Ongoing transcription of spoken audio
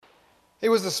It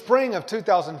was the spring of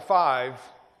 2005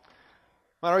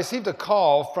 when I received a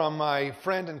call from my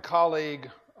friend and colleague,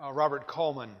 Robert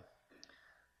Coleman.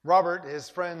 Robert,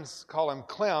 his friends call him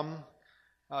Clem,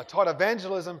 taught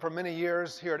evangelism for many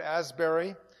years here at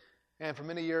Asbury, and for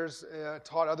many years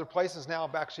taught other places. Now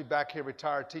I'm actually back here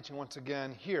retired, teaching once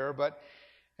again here. But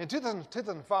in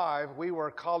 2005, we were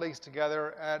colleagues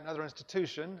together at another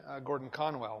institution, Gordon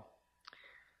Conwell.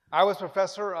 I was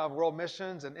professor of world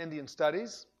missions and Indian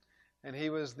studies, and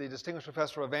he was the distinguished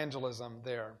professor of evangelism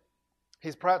there.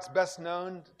 He's perhaps best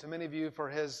known to many of you for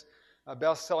his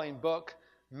best-selling book,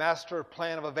 Master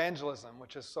Plan of Evangelism,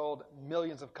 which has sold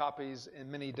millions of copies in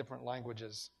many different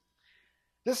languages.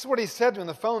 This is what he said to me on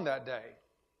the phone that day.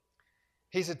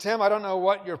 He said, "Tim, I don't know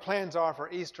what your plans are for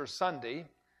Easter Sunday,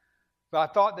 but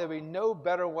I thought there'd be no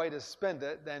better way to spend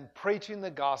it than preaching the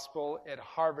gospel at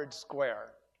Harvard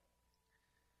Square."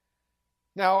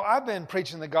 Now, I've been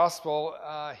preaching the gospel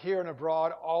here and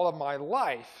abroad all of my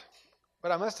life, but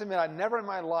I must admit I never in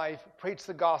my life preached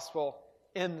the gospel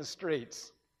in the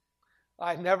streets.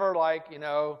 I never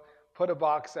put a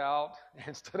box out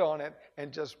and stood on it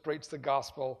and just preached the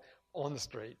gospel on the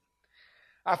street.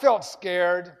 I felt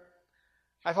scared.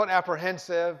 I felt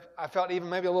apprehensive. I felt even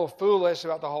maybe a little foolish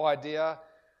about the whole idea.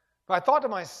 But I thought to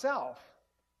myself,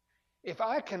 if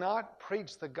I cannot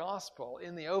preach the gospel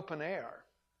in the open air,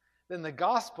 then the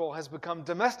gospel has become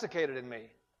domesticated in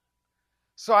me.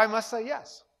 So I must say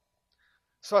yes.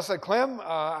 So I said, "Clem,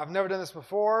 I've never done this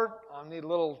before. I need a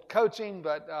little coaching,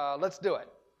 but let's do it."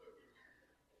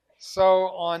 So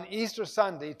on Easter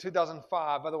Sunday,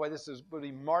 2005, by the way, would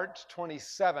be March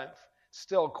 27th,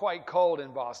 still quite cold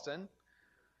in Boston,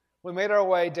 we made our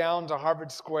way down to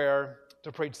Harvard Square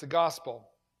to preach the gospel.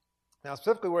 Now,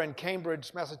 specifically, we're in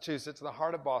Cambridge, Massachusetts, in the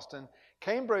heart of Boston.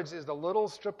 Cambridge is the little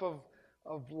strip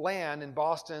of land in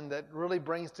Boston that really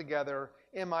brings together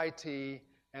MIT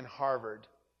and Harvard.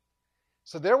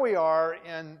 So there we are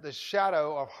in the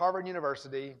shadow of Harvard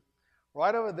University.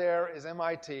 Right over there is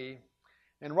MIT.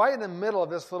 And right in the middle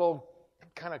of this little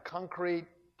kind of concrete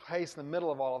place in the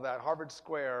middle of all of that, Harvard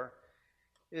Square,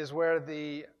 is where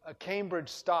the Cambridge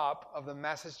stop of the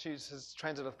Massachusetts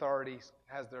Transit Authority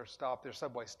has their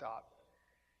subway stop.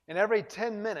 And every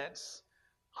 10 minutes,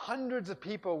 hundreds of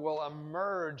people will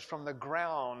emerge from the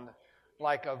ground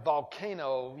like a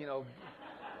volcano,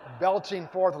 belching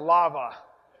forth lava.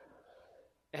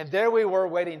 And there we were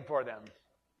waiting for them.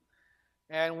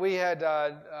 And we had,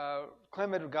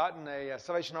 Clem had gotten a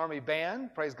Salvation Army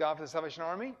band, praise God for the Salvation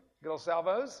Army, good old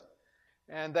salvos.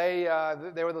 And they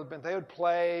would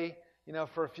play,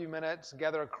 for a few minutes,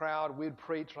 gather a crowd. We'd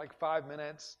preach for like 5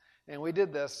 minutes. And we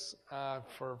did this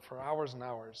for hours and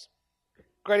hours.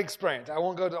 Great experience. I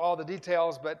won't go to all the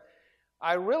details, but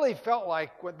I really felt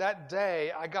like with that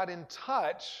day I got in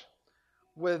touch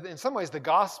with, in some ways, the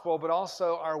gospel, but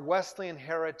also our Wesleyan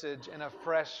heritage in a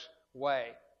fresh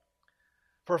way.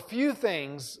 For few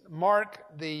things mark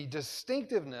the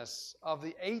distinctiveness of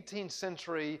the 18th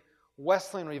century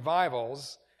Wesleyan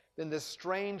revivals than this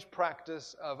strange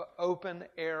practice of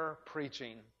open-air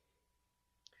preaching.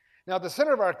 Now, at the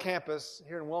center of our campus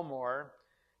here in Wilmore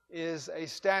is a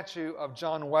statue of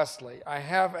John Wesley. I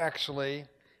have actually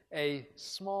a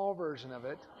small version of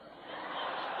it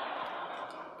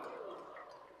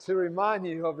to remind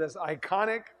you of this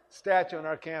iconic statue on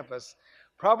our campus.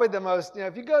 Probably the most,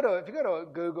 if you go to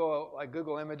Google, like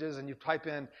Google Images, and you type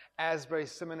in Asbury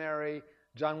Seminary,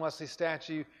 John Wesley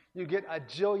statue, you get a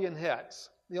jillion hits.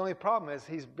 The only problem is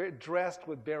he's dressed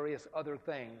with various other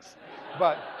things.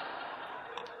 But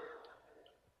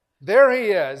there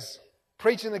he is,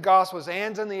 preaching the gospel, his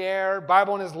hands in the air,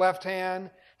 Bible in his left hand,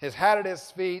 his hat at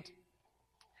his feet.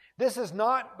 This is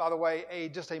not, by the way,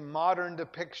 just a modern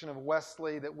depiction of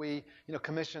Wesley that we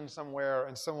commissioned somewhere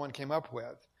and someone came up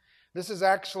with. This is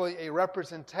actually a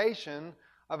representation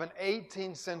of an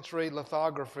 18th century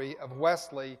lithography of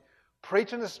Wesley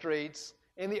preaching the streets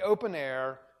in the open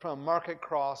air from Market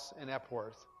Cross in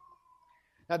Epworth.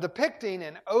 Now, depicting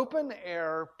an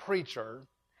open-air preacher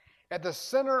at the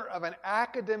center of an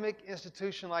academic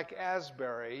institution like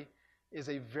Asbury is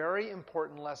a very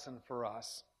important lesson for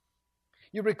us.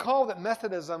 You recall that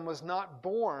Methodism was not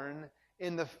born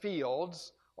in the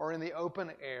fields or in the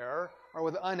open air or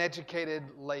with uneducated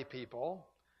lay people.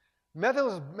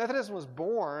 Methodism was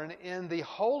born in the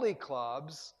holy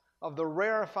clubs of the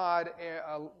rarefied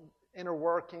inner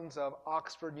workings of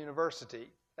Oxford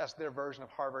University. That's their version of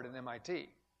Harvard and MIT.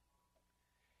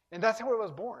 And that's how it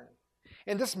was born.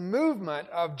 And this movement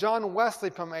of John Wesley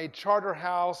from a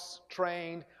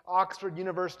Charterhouse-trained, Oxford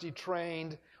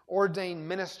University-trained, ordained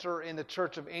minister in the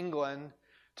Church of England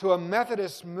to a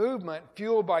Methodist movement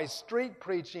fueled by street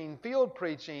preaching, field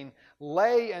preaching,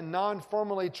 lay and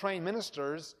non-formally trained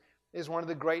ministers is one of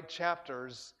the great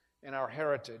chapters in our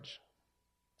heritage.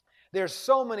 There's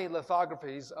so many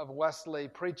lithographies of Wesley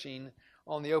preaching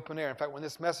on the open air. In fact, when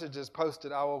this message is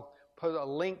posted, I will put a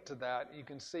link to that. You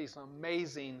can see some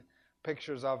amazing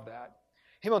pictures of that.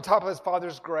 Him on top of his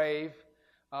father's grave,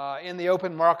 in the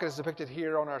open market as depicted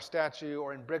here on our statue,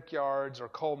 or in brickyards or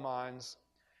coal mines.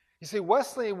 You see,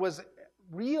 Wesley was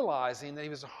realizing that he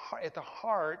was at the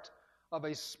heart of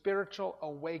a spiritual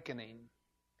awakening.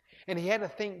 And he had to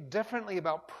think differently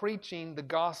about preaching the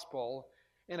gospel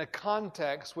in a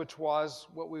context which was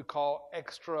what we call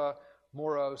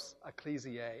extramuros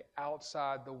ecclesiae,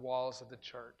 outside the walls of the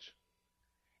church.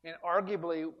 And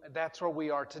arguably, that's where we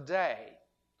are today,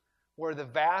 where the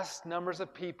vast numbers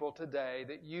of people today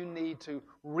that you need to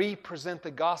represent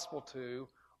the gospel to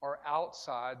are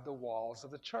outside the walls of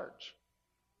the church.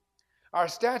 Our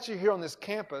statue here on this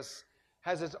campus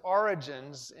has its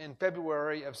origins in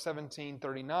February of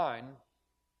 1739,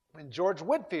 when George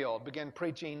Whitefield began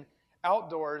preaching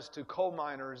outdoors to coal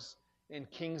miners in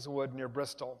Kingswood near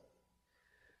Bristol.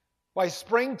 By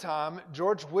springtime,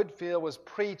 George Whitefield was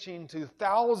preaching to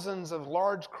thousands of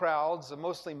large crowds of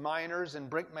mostly miners and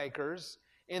brickmakers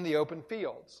in the open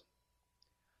fields.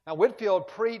 Now, Whitefield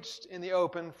preached in the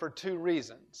open for two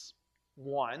reasons.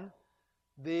 One,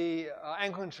 the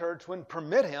Anglican Church wouldn't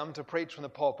permit him to preach from the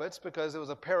pulpits because it was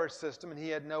a parish system and he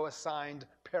had no assigned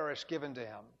parish given to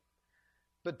him.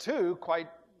 But two, quite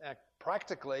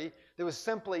practically, there was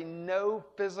simply no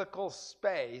physical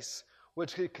space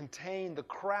which could contain the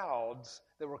crowds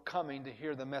that were coming to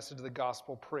hear the message of the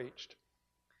gospel preached.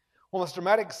 One of the most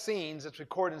dramatic scenes that's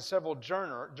recorded in several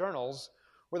journals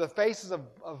were the faces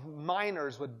of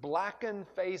miners with blackened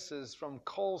faces from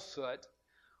coal soot,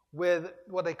 with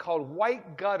what they called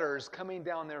white gutters coming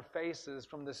down their faces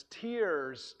from this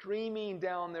tears streaming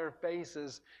down their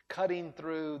faces, cutting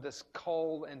through this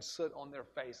coal and soot on their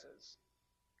faces.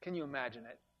 Can you imagine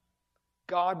it?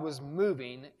 God was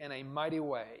moving in a mighty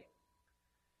way.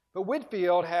 But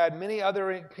Whitefield had many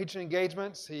other preaching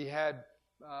engagements. He had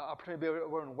opportunity to be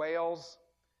over in Wales.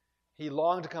 He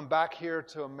longed to come back here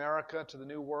to America, to the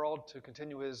New World, to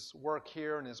continue his work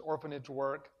here and his orphanage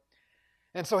work.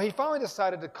 And so he finally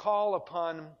decided to call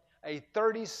upon a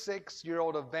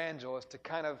 36-year-old evangelist to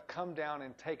kind of come down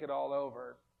and take it all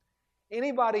over.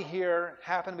 Anybody here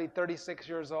happen to be 36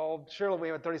 years old? Surely we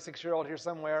have a 36-year-old here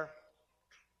somewhere.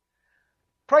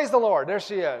 Praise the Lord. There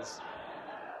she is.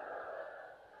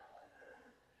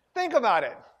 Think about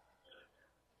it.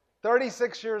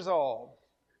 36 years old.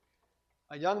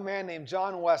 A young man named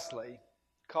John Wesley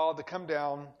called to come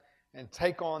down and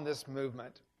take on this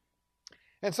movement.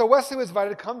 And so Wesley was invited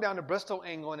to come down to Bristol,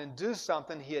 England and do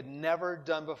something he had never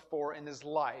done before in his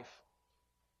life.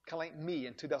 Kind of like me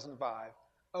in 2005.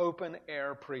 Open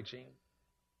air preaching.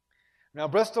 Now,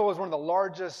 Bristol was one of the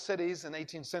largest cities in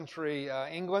 18th century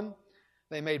England.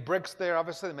 They made bricks there,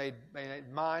 obviously. They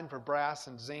made mine for brass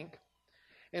and zinc.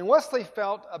 And Wesley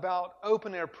felt about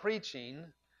open air preaching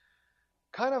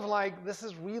kind of like this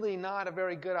is really not a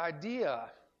very good idea.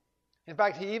 In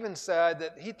fact, he even said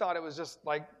that he thought it was just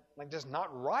just not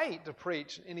right to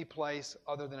preach any place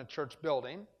other than a church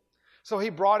building. So he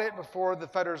brought it before the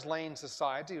Fetters Lane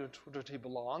Society, which he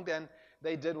belonged, and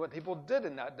they did what people did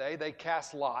in that day. They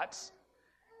cast lots,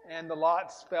 and the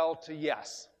lots fell to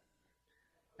yes.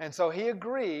 And so he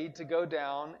agreed to go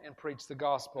down and preach the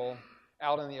gospel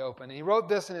out in the open. And he wrote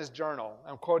this in his journal.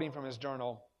 I'm quoting from his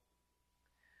journal.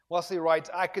 Wesley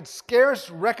writes, "I could scarce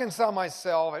reconcile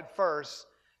myself at first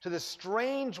to the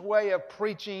strange way of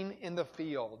preaching in the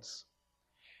fields,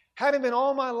 having been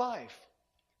all my life,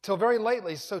 till very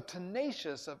lately, so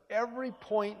tenacious of every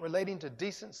point relating to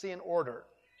decency and order.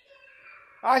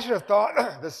 I should have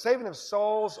thought the saving of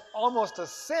souls almost a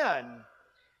sin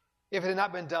if it had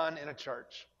not been done in a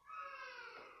church."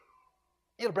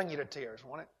 It'll bring you to tears,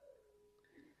 won't it?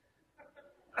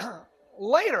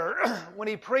 Later, when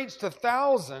he preached to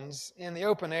thousands in the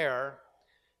open air,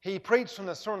 he preached from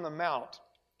the Sermon on the Mount,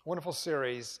 wonderful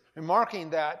series, remarking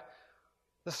that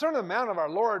the Sermon on the Mount of our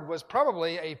Lord was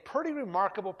probably a pretty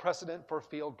remarkable precedent for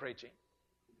field preaching.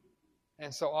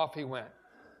 And so off he went.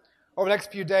 Over the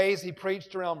next few days, he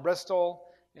preached around Bristol,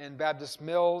 in Baptist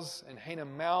Mills, in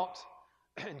Haynham Mount,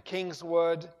 in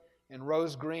Kingswood, in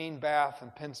Rose Green, Bath,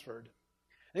 and Pensford.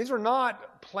 These were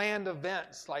not planned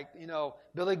events like,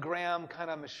 Billy Graham kind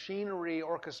of machinery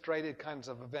orchestrated kinds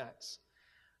of events.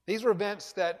 These were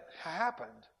events that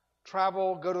happened.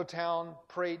 Travel, go to a town,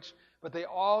 preach, but they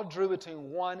all drew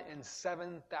between 1,000 and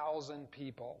 7,000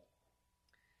 people.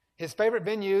 His favorite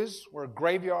venues were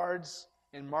graveyards,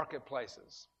 in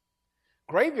marketplaces.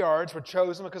 Graveyards were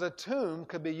chosen because a tomb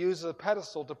could be used as a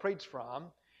pedestal to preach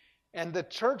from. And the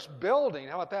church building,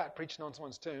 how about that, preaching on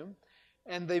someone's tomb?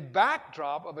 And the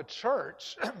backdrop of a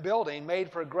church building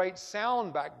made for a great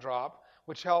sound backdrop,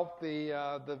 which helped the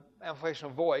amplification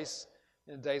of voice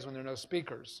in the days when there were no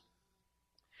speakers.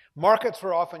 Markets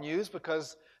were often used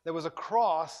because there was a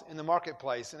cross in the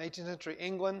marketplace. In 18th century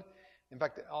England, in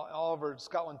fact, all over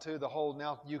Scotland too, the whole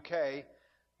now UK,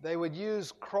 they would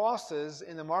use crosses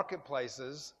in the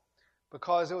marketplaces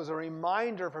because it was a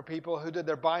reminder for people who did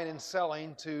their buying and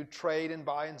selling to trade and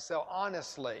buy and sell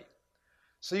honestly.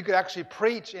 So you could actually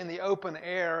preach in the open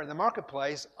air in the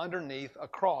marketplace underneath a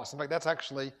cross. In fact, that's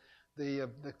actually the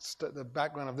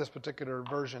background of this particular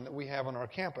version that we have on our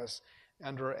campus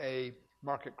under a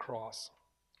market cross.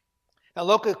 Now,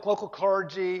 local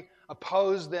clergy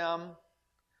opposed them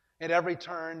at every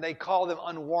turn. They called them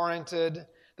unwarranted.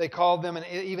 They called them an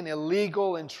even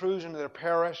illegal intrusion into their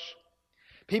parish.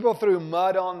 People threw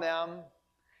mud on them.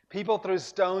 People threw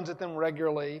stones at them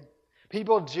regularly.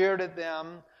 People jeered at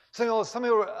them. Some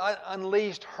people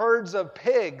unleashed herds of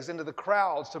pigs into the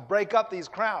crowds to break up these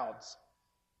crowds.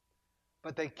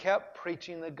 But they kept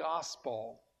preaching the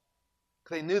gospel.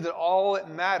 They knew that all that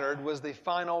mattered was the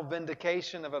final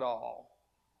vindication of it all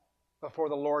before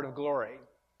the Lord of glory.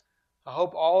 I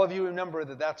hope all of you remember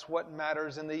that that's what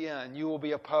matters in the end. You will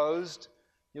be opposed.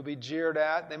 You'll be jeered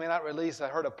at. They may not release a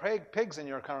herd of pigs in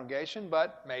your congregation,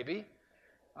 but maybe.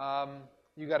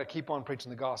 You got to keep on preaching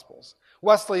the Gospels.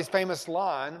 Wesley's famous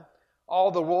line,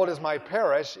 "All the world is my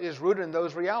parish," is rooted in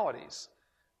those realities.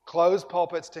 Closed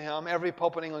pulpits to him, every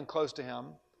pulpit in England close to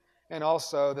him, and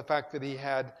also the fact that he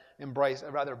had embraced a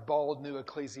rather bold new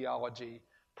ecclesiology,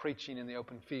 preaching in the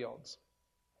open fields.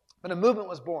 But a movement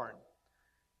was born.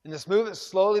 And this movement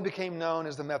slowly became known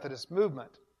as the Methodist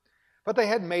movement. But they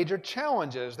had major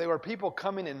challenges. They were people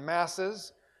coming in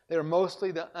masses. They were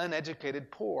mostly the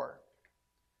uneducated poor.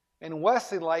 And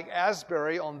Wesley, like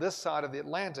Asbury on this side of the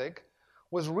Atlantic,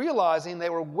 was realizing they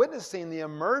were witnessing the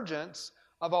emergence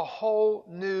of a whole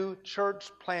new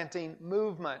church planting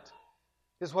movement.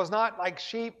 This was not like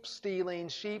sheep stealing,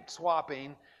 sheep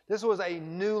swapping. This was a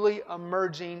newly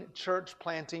emerging church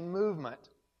planting movement.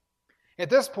 At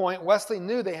this point, Wesley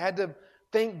knew they had to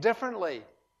think differently,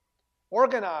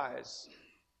 organize,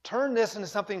 turn this into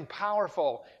something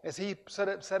powerful. As he said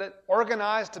it,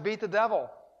 organize to beat the devil.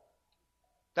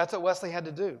 That's what Wesley had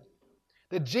to do.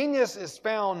 The genius is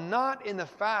found not in the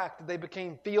fact that they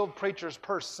became field preachers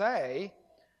per se,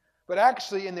 but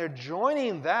actually in their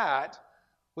joining that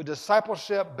with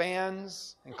discipleship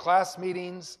bands and class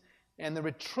meetings and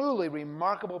the truly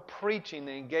remarkable preaching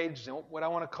they engaged in,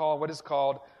 what is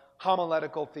called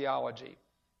homiletical theology.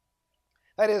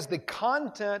 That is, the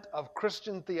content of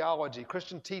Christian theology,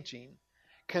 Christian teaching,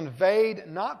 conveyed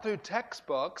not through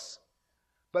textbooks,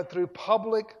 but through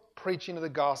public preaching of the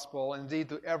gospel, and indeed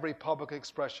through every public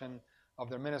expression of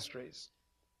their ministries.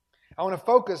 I want to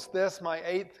focus my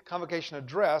 8th convocation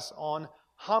address on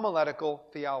homiletical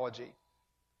theology.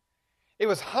 It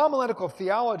was homiletical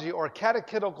theology or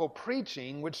catechetical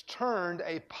preaching which turned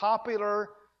a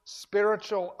popular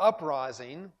spiritual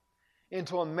uprising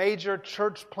into a major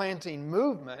church planting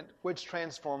movement which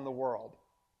transformed the world.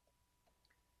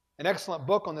 An excellent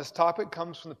book on this topic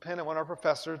comes from the pen of one of our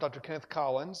professors, Dr. Kenneth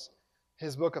Collins,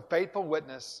 his book, A Faithful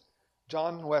Witness,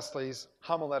 John Wesley's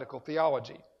Homiletical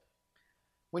Theology.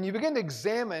 When you begin to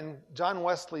examine John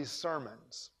Wesley's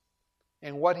sermons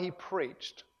and what he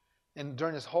preached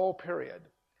during his whole period,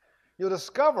 you'll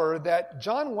discover that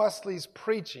John Wesley's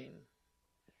preaching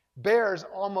bears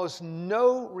almost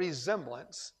no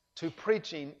resemblance to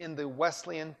preaching in the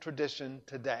Wesleyan tradition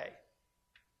today.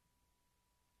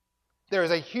 There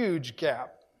is a huge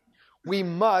gap. We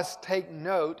must take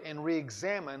note and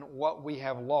re-examine what we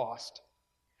have lost.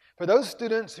 For those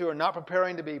students who are not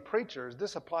preparing to be preachers,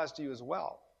 this applies to you as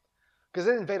well. Because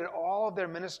it invaded all of their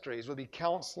ministries, whether it be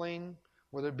counseling,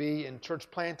 whether it be in church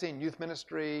planting, youth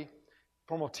ministry,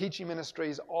 formal teaching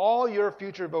ministries. All your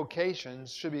future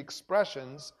vocations should be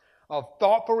expressions of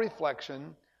thoughtful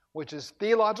reflection, which is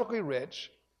theologically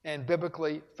rich and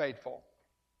biblically faithful.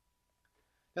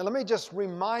 Now let me just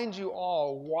remind you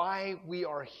all why we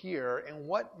are here and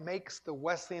what makes the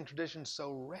Wesleyan tradition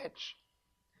so rich.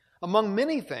 Among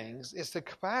many things, it's the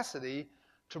capacity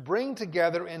to bring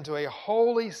together into a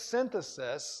holy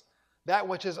synthesis that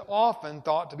which is often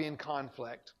thought to be in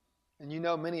conflict. And you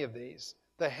know many of these,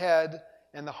 the head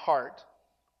and the heart.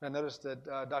 I noticed that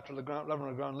Dr.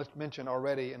 Reverend LeGrand mentioned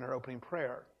already in her opening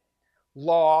prayer.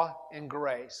 Law and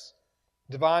grace,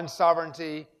 divine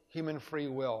sovereignty, human free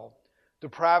will,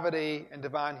 depravity and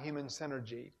divine human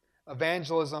synergy,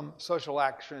 evangelism, social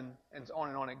action, and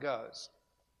on it goes.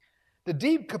 The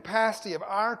deep capacity of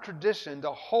our tradition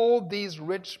to hold these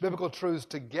rich biblical truths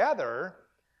together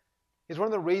is one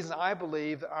of the reasons I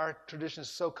believe that our tradition is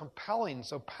so compelling,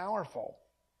 so powerful.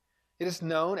 It is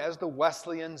known as the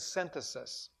Wesleyan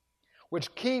synthesis,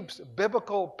 which keeps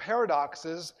biblical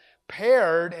paradoxes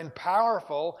paired and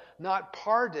powerful, not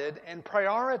parted and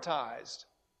prioritized.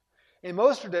 In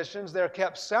most traditions, they're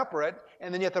kept separate,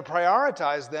 and then you have to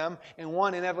prioritize them, and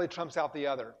one inevitably trumps out the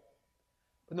other.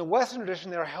 In the Western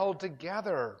tradition, they're held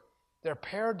together. They're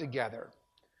paired together.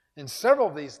 And several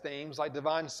of these themes, like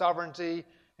divine sovereignty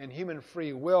and human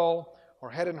free will, or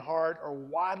head and heart, are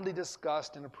widely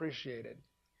discussed and appreciated.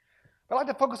 But I'd like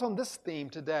to focus on this theme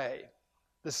today,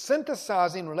 the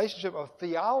synthesizing relationship of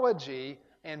theology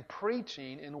and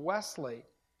preaching in Wesley.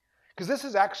 Because this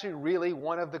is actually really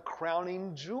one of the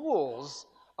crowning jewels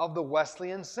of the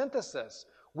Wesleyan synthesis.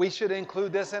 We should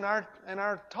include this in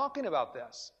our talking about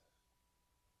this.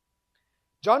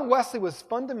 John Wesley was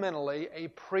fundamentally a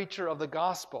preacher of the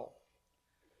gospel,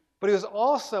 but he was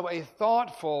also a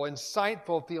thoughtful,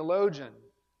 insightful theologian.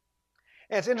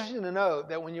 And it's interesting to note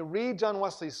that when you read John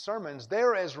Wesley's sermons,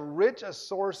 they're as rich a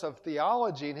source of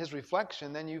theology in his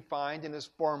reflection than you find in his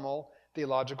formal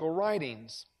theological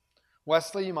writings.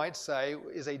 Wesley, you might say,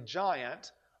 is a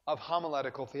giant of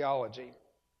homiletical theology.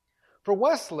 For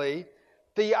Wesley,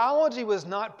 theology was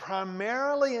not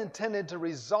primarily intended to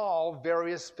resolve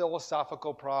various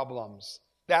philosophical problems.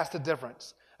 That's the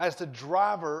difference. That's the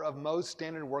driver of most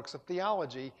standard works of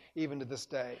theology, even to this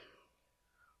day.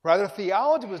 Rather,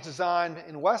 theology was designed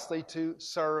in Wesley to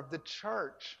serve the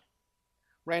church.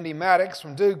 Randy Maddox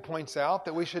from Duke points out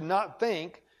that we should not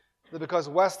think that because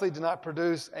Wesley did not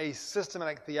produce a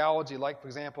systematic theology like, for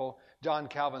example, John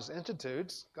Calvin's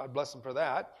Institutes, God bless him for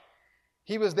that,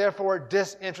 he was therefore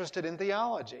disinterested in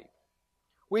theology.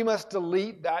 We must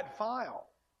delete that file.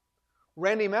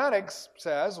 Randy Maddox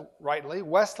says, rightly,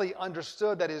 Wesley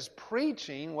understood that his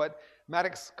preaching, what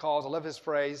Maddox calls, I love his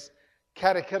phrase,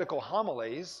 catechetical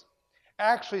homilies,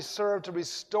 actually served to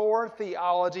restore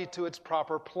theology to its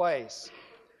proper place.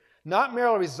 Not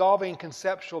merely resolving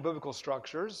conceptual biblical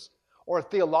structures or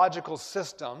theological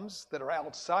systems that are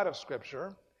outside of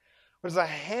Scripture, but as a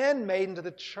handmaiden to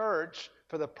the church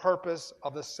for the purpose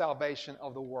of the salvation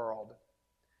of the world.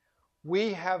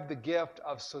 We have the gift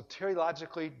of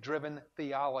soteriologically driven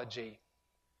theology.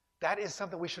 That is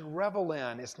something we should revel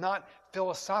in. It's not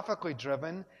philosophically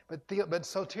driven, but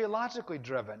soteriologically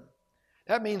driven.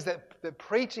 That means that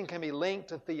preaching can be linked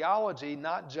to theology,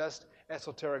 not just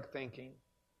esoteric thinking.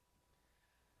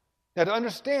 Now, to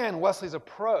understand Wesley's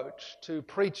approach to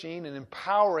preaching and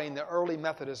empowering the early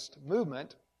Methodist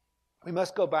movement, we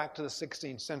must go back to the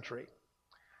 16th century.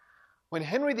 When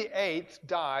Henry VIII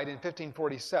died in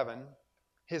 1547,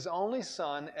 his only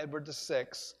son, Edward VI,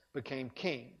 became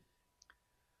king.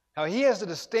 Now, he has the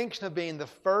distinction of being the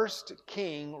first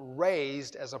king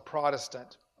raised as a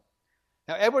Protestant.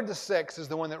 Now, Edward VI is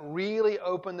the one that really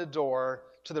opened the door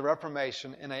to the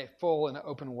Reformation in a full and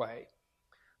open way.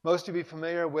 Most of you are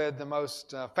familiar with the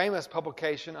most famous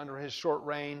publication under his short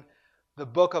reign, the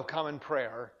Book of Common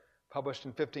Prayer, published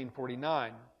in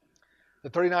 1549. The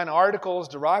 39 articles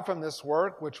derived from this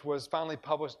work, which was finally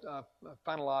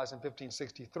finalized in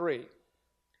 1563.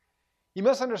 You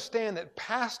must understand that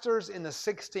pastors in the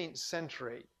 16th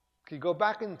century, if you go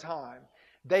back in time,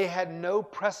 they had no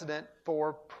precedent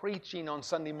for preaching on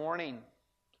Sunday morning.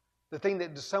 The thing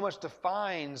that so much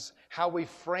defines how we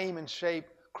frame and shape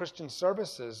Christian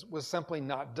services was simply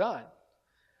not done.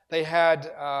 They had,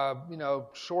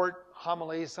 short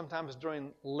homilies, sometimes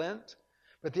during Lent,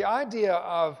 but the idea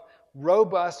of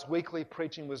robust weekly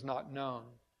preaching was not known.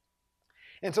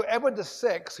 And so Edward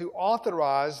VI, who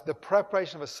authorized the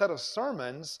preparation of a set of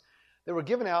sermons that were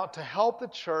given out to help the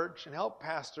church and help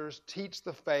pastors teach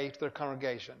the faith to their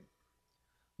congregation.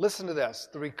 Listen to this.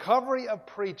 The recovery of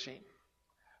preaching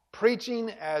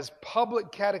as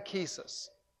public catechesis,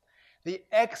 the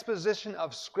exposition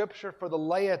of Scripture for the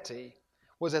laity,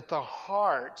 was at the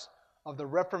heart of the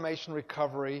Reformation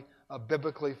recovery of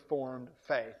biblically formed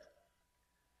faith.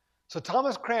 So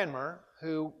Thomas Cranmer,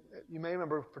 who you may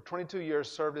remember for 22 years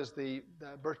served as the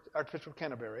Archbishop of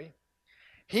Canterbury,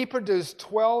 he produced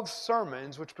 12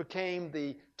 sermons which became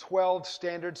the 12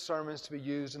 standard sermons to be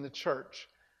used in the church.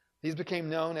 These became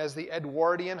known as the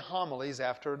Edwardian homilies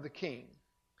after the king.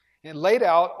 And it laid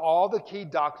out all the key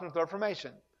doctrines of the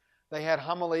Reformation. They had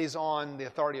homilies on the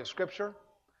authority of Scripture,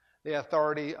 the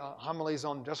homilies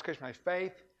on justification by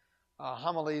faith,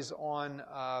 homilies on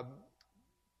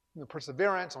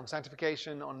perseverance, on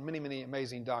sanctification, on many, many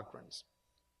amazing doctrines.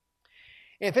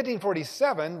 In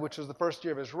 1547, which was the first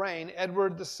year of his reign,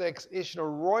 Edward VI issued a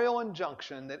royal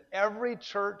injunction that every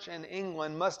church in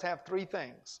England must have three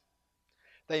things.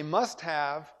 They must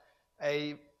have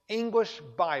an English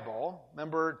Bible.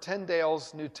 Remember,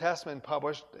 Tyndale's New Testament,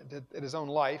 published at his own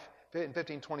life in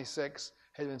 1526,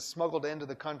 had been smuggled into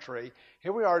the country.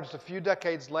 Here we are just a few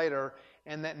decades later,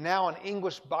 and that now an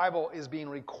English Bible is being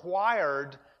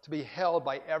required to be held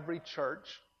by every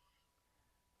church.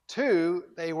 2,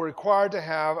 they were required to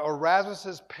have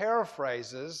Erasmus's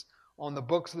paraphrases on the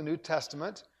books of the New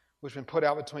Testament, which had been put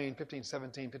out between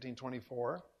 1517 and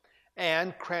 1524,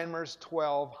 and Cranmer's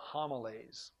 12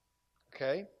 homilies.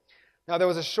 Okay? Now, there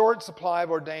was a short supply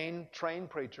of ordained, trained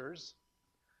preachers,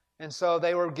 and so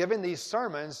they were given these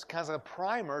sermons kind of a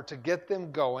primer to get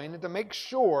them going and to make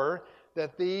sure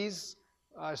that these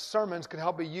sermons could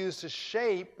help be used to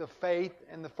shape the faith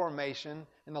and the formation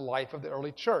and the life of the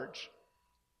early church.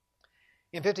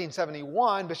 In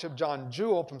 1571, Bishop John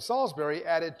Jewell from Salisbury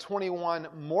added 21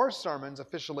 more sermons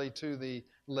officially to the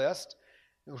list,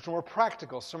 which were more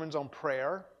practical, sermons on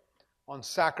prayer, on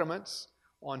sacraments,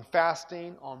 on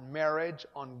fasting, on marriage,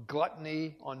 on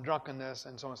gluttony, on drunkenness,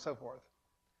 and so on and so forth.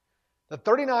 The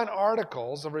 39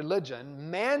 articles of religion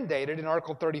mandated in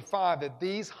Article 35 that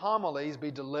these homilies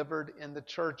be delivered in the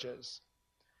churches.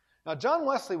 Now, John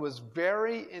Wesley was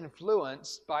very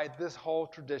influenced by this whole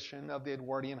tradition of the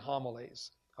Edwardian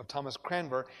homilies of Thomas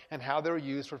Cranmer and how they were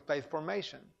used for faith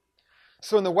formation.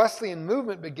 So when the Wesleyan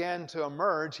movement began to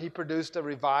emerge, he produced a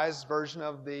revised version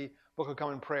of the Book of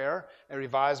Common Prayer, a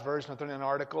revised version of 39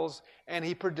 articles, and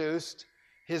he produced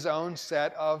his own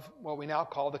set of what we now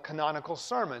call the canonical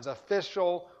sermons,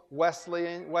 official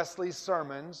Wesley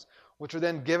sermons, which were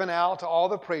then given out to all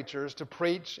the preachers to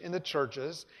preach in the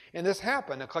churches. And this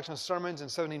happened, a collection of sermons in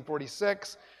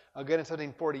 1746, again in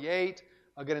 1748,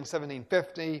 again in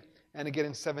 1750, and again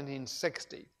in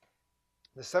 1760.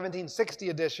 The 1760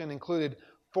 edition included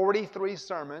 43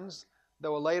 sermons,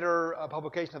 though a later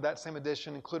publication of that same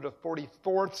edition included a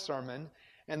 44th sermon,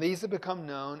 and these have become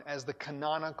known as the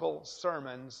canonical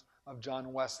sermons of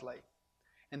John Wesley.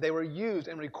 And they were used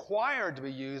and required to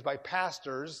be used by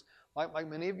pastors like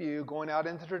many of you, going out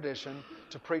into tradition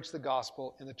to preach the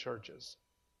gospel in the churches.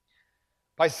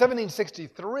 By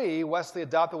 1763, Wesley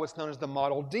adopted what's known as the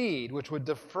Model Deed, which would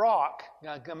defrock,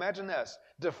 now imagine this,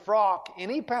 defrock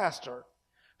any pastor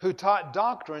who taught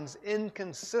doctrines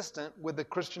inconsistent with the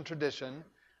Christian tradition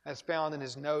as found in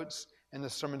his notes in the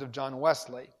sermons of John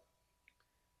Wesley.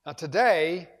 Now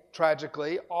today,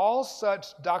 tragically, all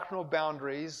such doctrinal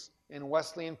boundaries in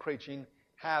Wesleyan preaching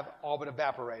have all but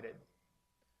evaporated.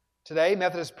 Today,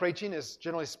 Methodist preaching is,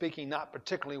 generally speaking, not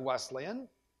particularly Wesleyan.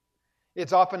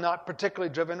 It's often not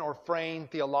particularly driven or framed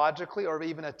theologically or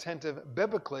even attentive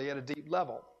biblically at a deep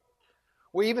level.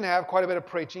 We even have quite a bit of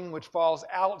preaching which falls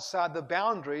outside the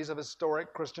boundaries of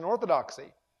historic Christian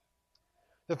orthodoxy.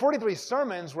 The 43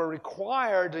 sermons were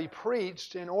required to be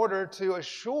preached in order to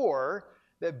assure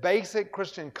that basic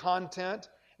Christian content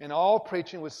and all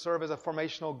preaching would serve as a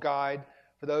formational guide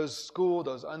for those schooled,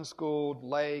 those unschooled,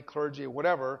 lay, clergy, or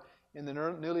whatever, in the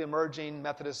newly emerging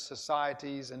Methodist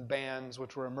societies and bands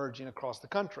which were emerging across the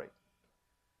country.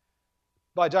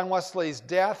 By John Wesley's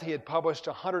death, he had published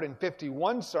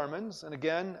 151 sermons, and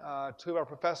again, two of our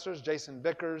professors, Jason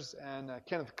Vickers and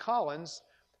Kenneth Collins,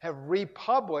 have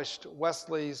republished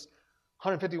Wesley's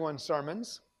 151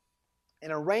 sermons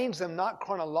and arranged them not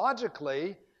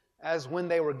chronologically as when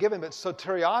they were given, but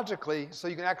soteriologically, so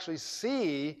you can actually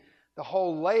see the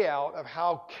whole layout of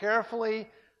how carefully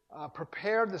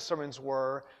prepared the sermons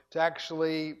were to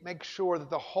actually make sure that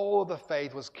the whole of the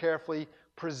faith was carefully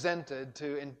presented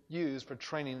to and used for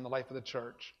training in the life of the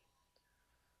church.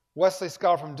 Wesley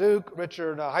scholar from Duke,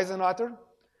 Richard Heisenhotter,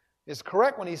 is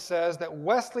correct when he says that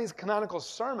Wesley's canonical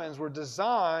sermons were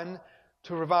designed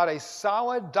to provide a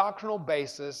solid doctrinal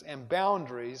basis and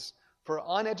boundaries for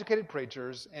uneducated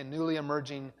preachers and newly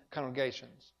emerging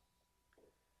congregations.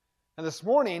 And this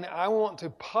morning, I want to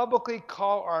publicly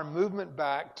call our movement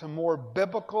back to more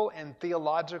biblical and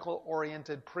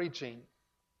theological-oriented preaching.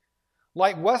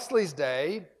 Like Wesley's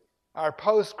day, our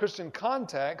post-Christian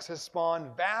context has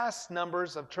spawned vast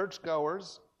numbers of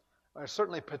churchgoers, or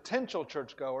certainly potential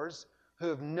churchgoers, who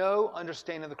have no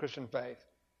understanding of the Christian faith.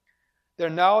 Their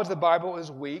knowledge of the Bible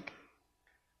is weak.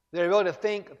 Their ability to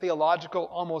think theological,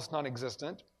 almost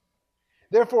non-existent.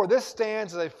 Therefore, this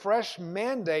stands as a fresh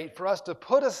mandate for us to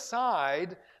put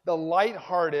aside the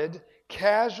light-hearted,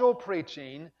 casual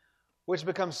preaching which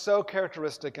becomes so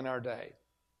characteristic in our day.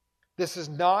 This is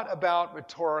not about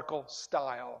rhetorical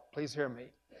style. Please hear me.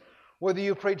 Whether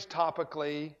you preach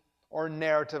topically or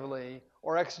narratively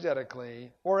or exegetically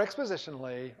or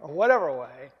expositionally or whatever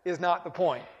way is not the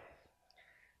point.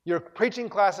 Your preaching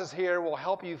classes here will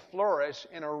help you flourish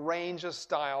in a range of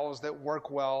styles that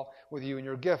work well with you and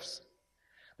your gifts.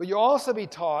 But you'll also be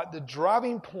taught the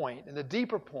driving point and the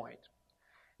deeper point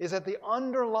is that the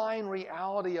underlying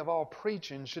reality of all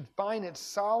preaching should find its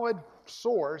solid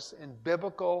source in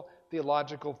biblical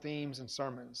theological themes and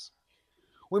sermons.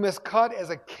 We must cut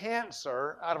as a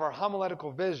cancer out of our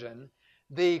homiletical vision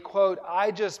the, quote,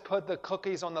 I just put the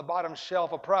cookies on the bottom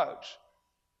shelf approach.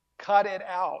 Cut it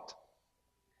out.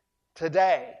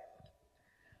 Today.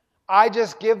 I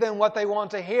just give them what they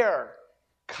want to hear.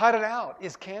 Cut it out.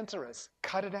 It's cancerous.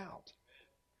 Cut it out.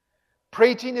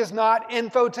 Preaching is not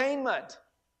infotainment.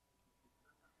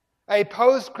 A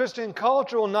post-Christian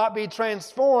culture will not be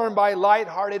transformed by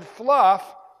light-hearted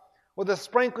fluff with a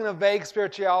sprinkling of vague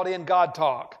spirituality and God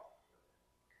talk.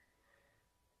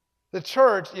 The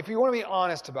church, if you want to be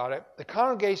honest about it, the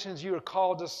congregations you are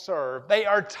called to serve, they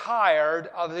are tired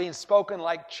of being spoken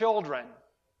like children.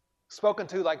 Spoken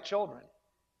to like children.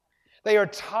 They are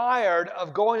tired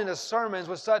of going into sermons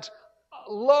with such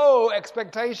low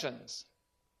expectations.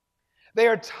 They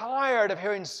are tired of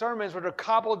hearing sermons which are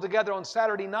cobbled together on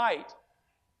Saturday night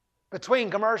between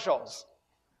commercials.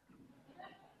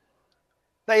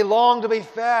 They long to be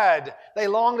fed. They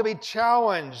long to be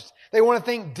challenged. They want to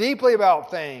think deeply about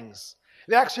things.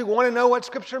 They actually want to know what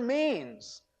Scripture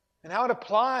means and how it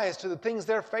applies to the things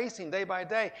they're facing day by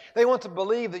day. They want to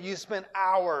believe that you spent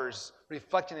hours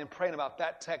reflecting and praying about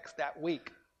that text that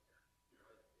week.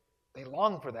 They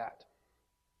long for that.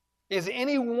 Is it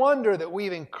any wonder that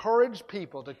we've encouraged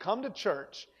people to come to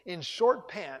church in short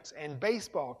pants and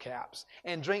baseball caps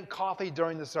and drink coffee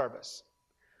during the service?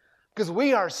 Because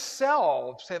we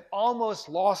ourselves have almost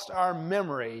lost our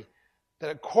memory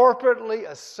that corporately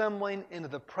assembling into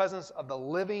the presence of the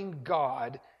living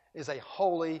God is a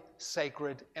holy,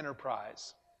 sacred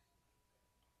enterprise.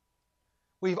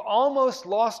 We've almost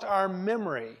lost our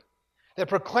memory that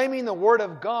proclaiming the Word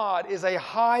of God is a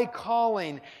high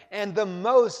calling and the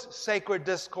most sacred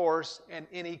discourse in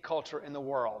any culture in the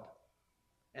world.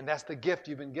 And that's the gift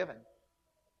you've been given.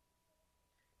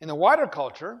 In the wider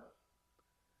culture,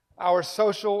 our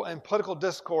social and political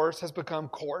discourse has become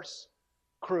coarse,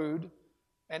 crude,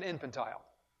 and infantile.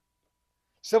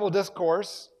 Civil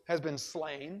discourse has been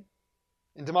slain,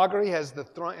 and demagoguery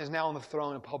is now on the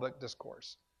throne of public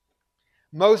discourse.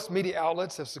 Most media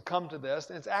outlets have succumbed to this,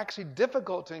 and it's actually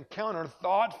difficult to encounter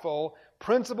thoughtful,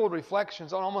 principled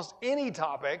reflections on almost any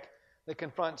topic that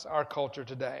confronts our culture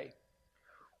today.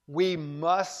 We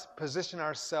must position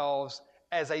ourselves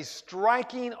as a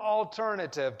striking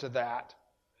alternative to that,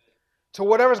 to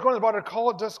whatever's going on in the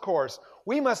broader discourse.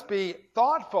 We must be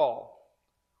thoughtful.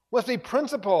 We must be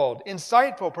principled,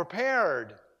 insightful,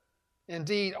 prepared.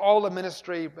 Indeed, all of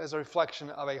ministry is a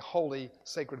reflection of a holy,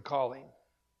 sacred calling.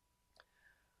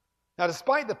 Now,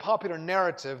 despite the popular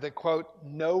narrative that, quote,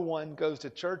 no one goes to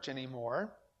church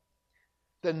anymore,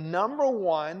 the number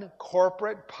one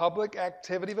corporate public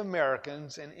activity of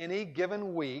Americans in any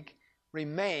given week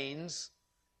remains,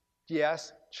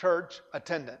 yes, church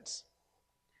attendance.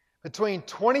 Between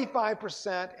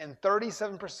 25% and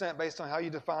 37%, based on how you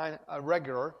define a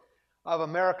regular, of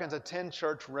Americans attend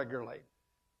church regularly.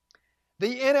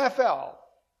 The NFL,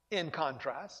 in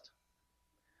contrast,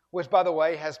 which, by the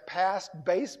way, has passed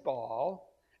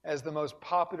baseball as the most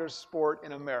popular sport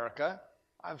in America.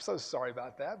 I'm so sorry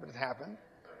about that, but it happened.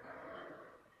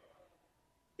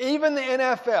 Even the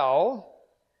NFL,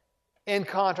 in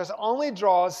contrast, only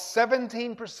draws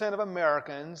 17% of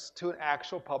Americans to an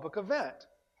actual public event.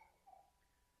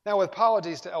 Now, with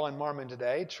apologies to Ellen Marmon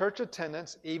today, church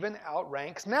attendance even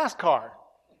outranks NASCAR.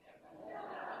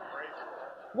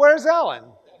 Where's Ellen?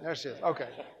 There she is. Okay,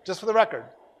 just for the record.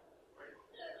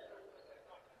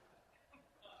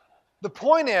 The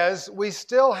point is, we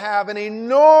still have an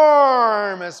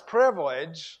enormous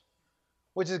privilege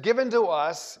which is given to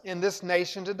us in this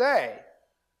nation today.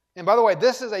 And by the way,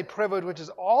 this is a privilege which is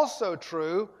also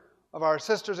true of our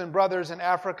sisters and brothers in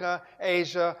Africa,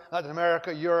 Asia, Latin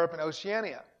America, Europe, and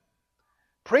Oceania.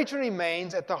 Preaching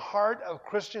remains at the heart of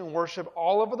Christian worship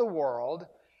all over the world,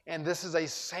 and this is a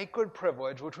sacred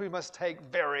privilege which we must take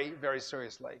very, very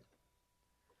seriously.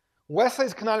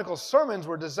 Wesley's canonical sermons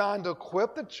were designed to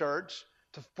equip the church,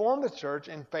 to form the church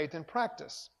in faith and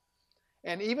practice.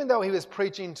 And even though he was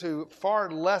preaching to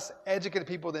far less educated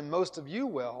people than most of you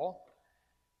will,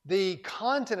 the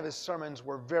content of his sermons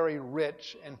were very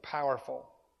rich and powerful.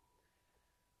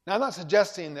 Now, I'm not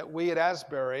suggesting that we at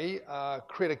Asbury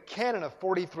create a canon of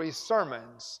 43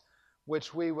 sermons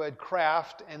which we would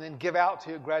craft and then give out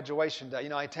to you at graduation day.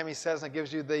 Like Tammy says, and it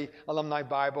gives you the alumni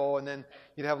Bible, and then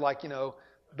you'd have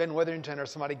Ben Witherington or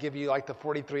somebody give you the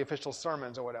 43 official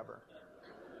sermons or whatever.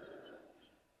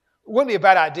 It wouldn't be a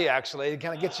bad idea, actually. It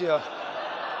kind of gets you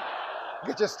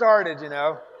started,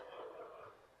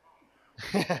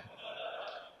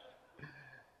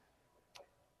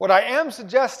 What I am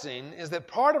suggesting is that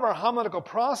part of our homiletical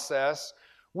process,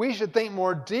 we should think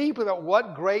more deeply about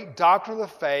what great doctrine of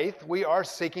the faith we are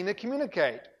seeking to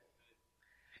communicate.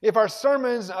 If our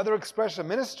sermons and other expressions of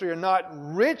ministry are not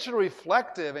richly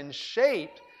reflective and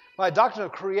shaped by a doctrine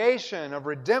of creation, of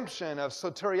redemption, of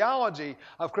soteriology,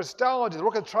 of Christology, the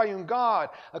work of the triune God,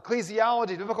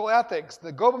 ecclesiology, biblical ethics,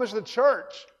 the global mission of the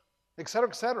church,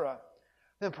 etc.,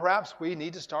 then perhaps we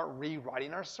need to start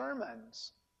rewriting our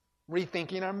sermons,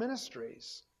 rethinking our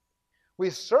ministries. We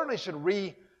certainly should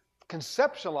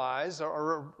reconceptualize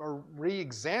or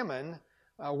re-examine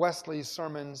Wesley's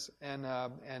sermons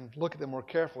and look at them more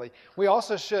carefully. We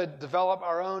also should develop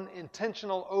our own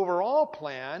intentional overall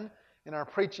plan in our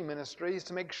preaching ministries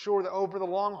to make sure that over the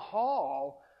long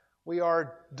haul we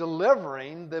are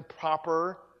delivering the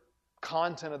proper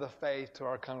content of the faith to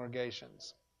our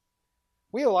congregations.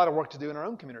 We have a lot of work to do in our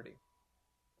own community.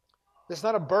 It's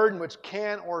not a burden which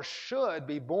can or should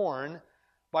be borne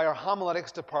by our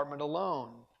homiletics department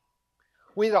alone.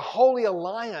 We need a holy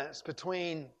alliance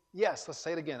between, yes, let's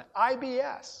say it again,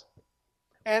 IBS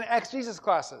and exegesis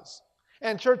classes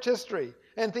and church history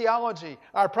and theology,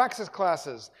 our praxis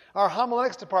classes, our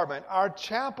homiletics department, our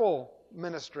chapel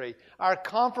ministry, our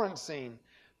conferencing,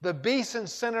 the Beeson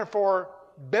Center for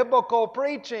Biblical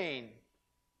Preaching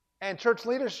and church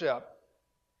leadership,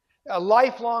 a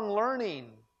lifelong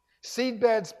learning,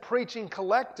 Seedbeds Preaching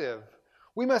Collective.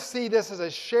 We must see this as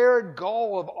a shared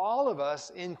goal of all of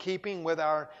us in keeping with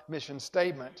our mission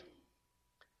statement.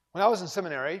 When I was in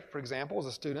seminary, for example, as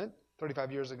a student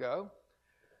 35 years ago,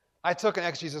 I took an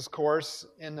exegesis course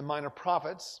in the Minor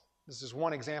Prophets. This is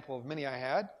one example of many I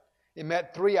had. It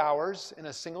met 3 hours in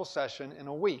a single session in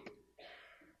a week.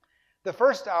 The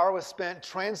first hour was spent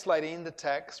translating the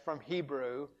text from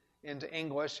Hebrew into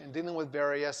English and dealing with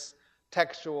various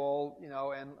textual,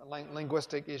 and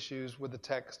linguistic issues with the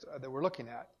text that we're looking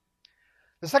at.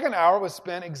 The second hour was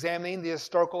spent examining the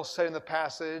historical setting of the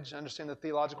passage, understanding the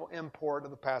theological import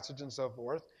of the passage and so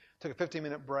forth. Took a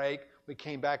 15-minute break. We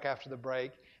came back after the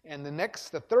break. And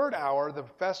the third hour, the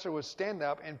professor would stand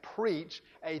up and preach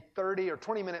a 30 or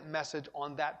 20-minute message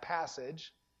on that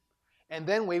passage. And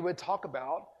then we would talk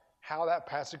about how that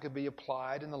passage could be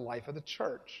applied in the life of the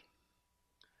church.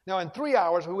 Now, in 3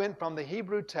 hours, we went from the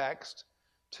Hebrew text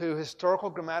to historical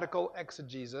grammatical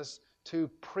exegesis to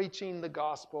preaching the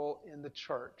gospel in the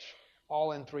church,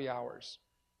 all in 3 hours.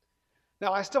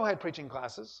 Now, I still had preaching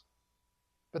classes,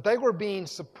 but they were being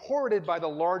supported by the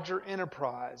larger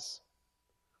enterprise.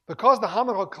 Because the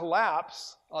homiletical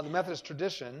collapse of the Methodist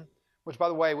tradition, which, by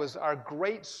the way, was our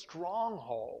great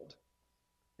stronghold,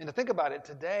 and to think about it,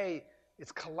 today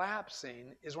it's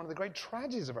collapsing, is one of the great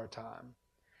tragedies of our time.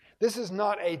 This is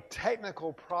not a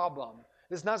technical problem.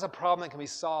 This is not a problem that can be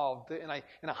solved in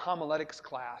a homiletics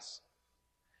class.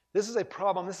 This is a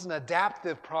problem, this is an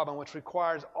adaptive problem which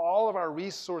requires all of our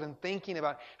resource in thinking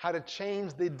about how to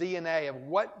change the DNA of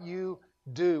what you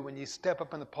do when you step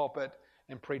up in the pulpit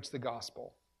and preach the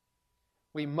gospel.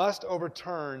 We must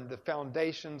overturn the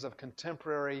foundations of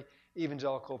contemporary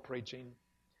evangelical preaching.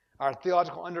 Our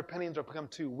theological underpinnings are become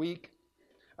too weak.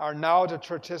 Our knowledge of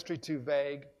church history too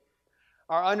vague.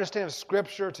 Our understanding of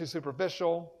Scripture too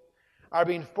superficial. Our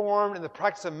being formed in the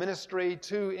practice of ministry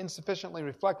too insufficiently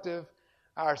reflective.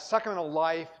 Our sacramental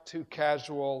life too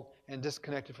casual and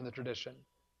disconnected from the tradition.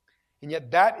 And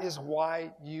yet that is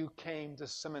why you came to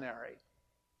seminary.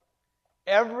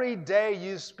 Every day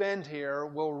you spend here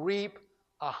will reap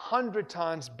 100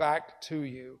 times back to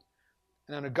you.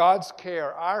 And under God's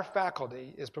care, our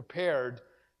faculty is prepared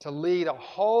to lead a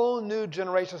whole new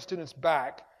generation of students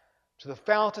back to the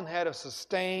fountainhead of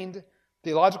sustained,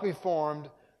 theologically formed,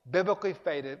 biblically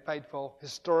faithful,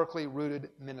 historically rooted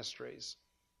ministries.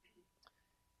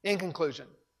 In conclusion,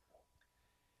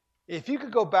 if you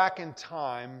could go back in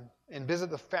time and visit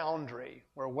the foundry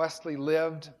where Wesley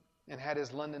lived and had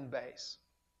his London base,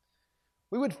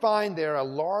 we would find there a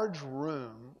large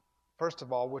room, first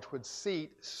of all, which would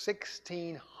seat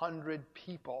 1,600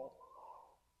 people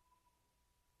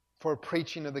for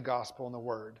preaching of the gospel and the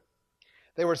word.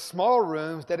 They were small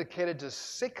rooms dedicated to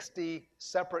 60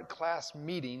 separate class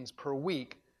meetings per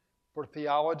week for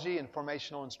theology and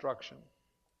formational instruction.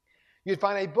 You'd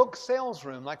find a book sales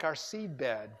room like our seed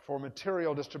bed for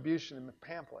material distribution and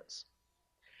pamphlets.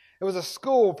 It was a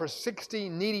school for 60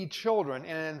 needy children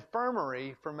and an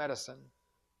infirmary for medicine.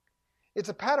 It's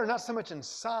a pattern not so much in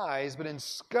size, but in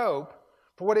scope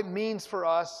for what it means for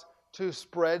us to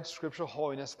spread scriptural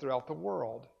holiness throughout the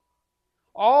world.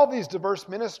 All these diverse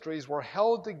ministries were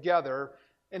held together,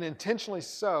 and intentionally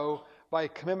so, by a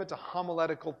commitment to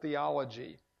homiletical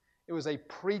theology. It was a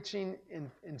preaching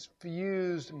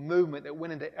infused movement that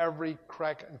went into every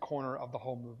crack and corner of the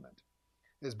whole movement.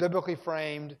 It is biblically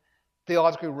framed,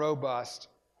 theologically robust,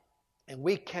 and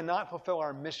we cannot fulfill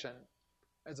our mission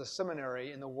as a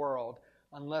seminary in the world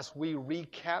unless we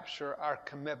recapture our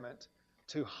commitment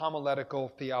to homiletical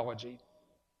theology.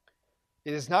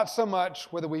 It is not so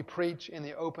much whether we preach in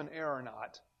the open air or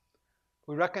not.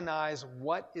 We recognize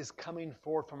what is coming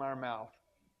forth from our mouth.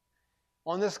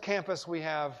 On this campus, we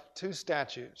have two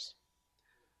statues.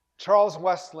 Charles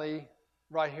Wesley,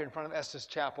 right here in front of Estes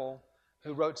Chapel,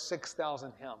 who wrote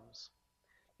 6,000 hymns.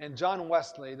 And John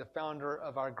Wesley, the founder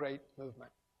of our great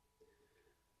movement.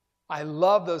 I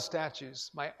love those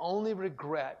statues. My only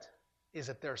regret is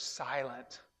that they're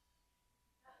silent.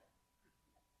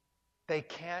 They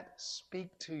can't speak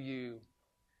to you.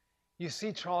 You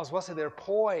see Charles Wesley, they're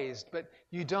poised, but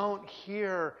you don't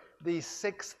hear these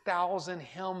 6,000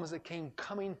 hymns that came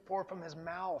coming forth from his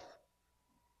mouth.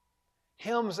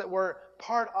 Hymns that were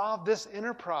part of this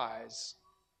enterprise.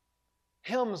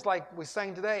 Hymns like we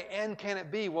sang today, And Can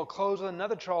It Be? We'll close with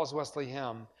another Charles Wesley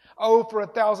hymn. Oh, for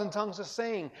 1,000 tongues to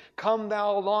sing. Come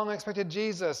thou long expected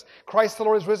Jesus. Christ the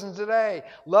Lord is risen today.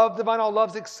 Love divine, all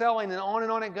love's excelling, and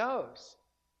on it goes.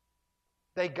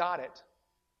 They got it.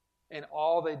 And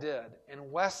all they did.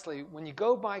 And Wesley, when you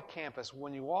go by campus,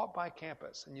 when you walk by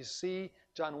campus and you see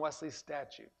John Wesley's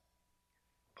statue,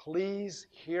 please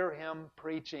hear him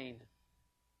preaching.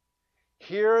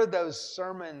 Hear those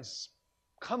sermons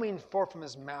coming forth from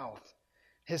his mouth.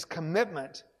 His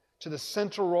commitment to the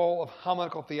central role of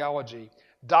homiletical theology,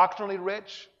 doctrinally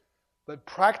rich, but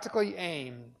practically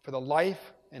aimed for the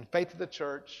life and faith of the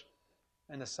church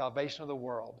and the salvation of the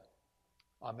world.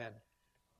 Amen.